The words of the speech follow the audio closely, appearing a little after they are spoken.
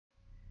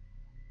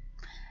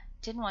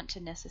didn't want to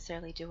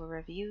necessarily do a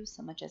review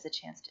so much as a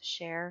chance to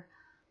share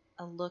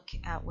a look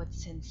at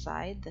what's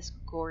inside this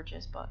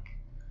gorgeous book.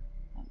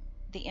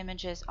 The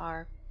images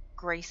are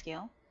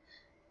grayscale.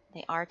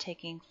 They are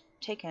taken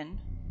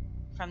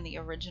from the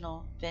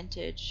original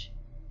vintage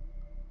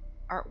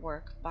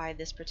artwork by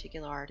this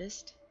particular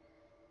artist.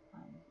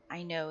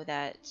 I know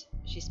that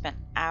she spent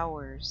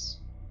hours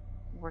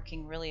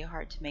working really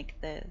hard to make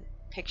the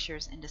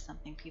pictures into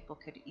something people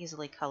could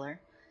easily color.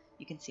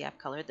 You can see I've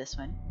colored this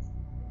one.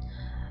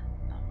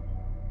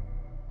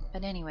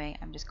 But anyway,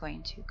 I'm just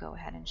going to go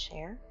ahead and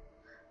share,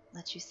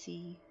 let you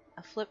see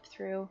a flip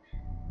through,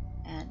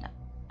 and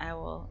I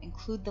will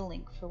include the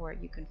link for where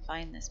you can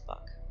find this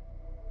book.